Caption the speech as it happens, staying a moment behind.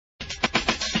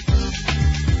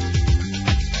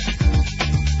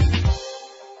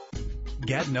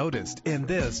Get noticed in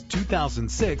this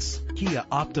 2006 Kia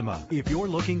Optima. If you're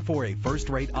looking for a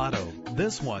first-rate auto,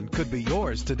 this one could be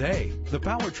yours today. The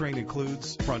powertrain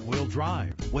includes front-wheel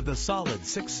drive with a solid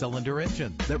 6-cylinder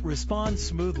engine that responds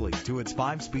smoothly to its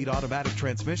 5-speed automatic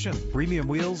transmission. Premium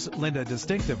wheels lend a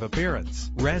distinctive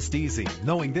appearance. Rest easy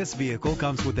knowing this vehicle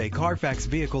comes with a Carfax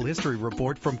Vehicle History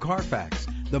Report from Carfax,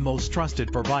 the most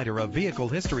trusted provider of vehicle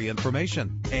history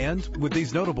information. And with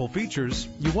these notable features,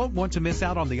 you won't want to miss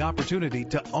out on the opportunity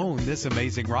to own this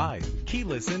amazing ride.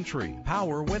 Keyless entry,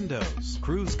 power windows,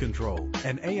 cruise control,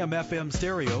 an AM/FM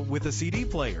stereo with a CD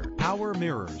player, power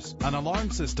mirrors, an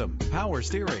alarm system, power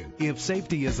steering. If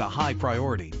safety is a high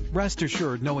priority, rest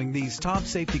assured knowing these top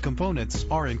safety components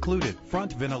are included: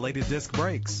 front ventilated disc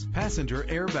brakes, passenger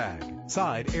airbag,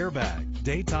 side airbag,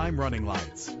 daytime running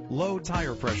lights, low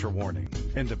tire pressure warning,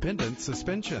 independent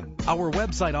suspension. Our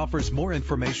website offers more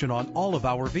information on all of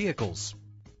our vehicles.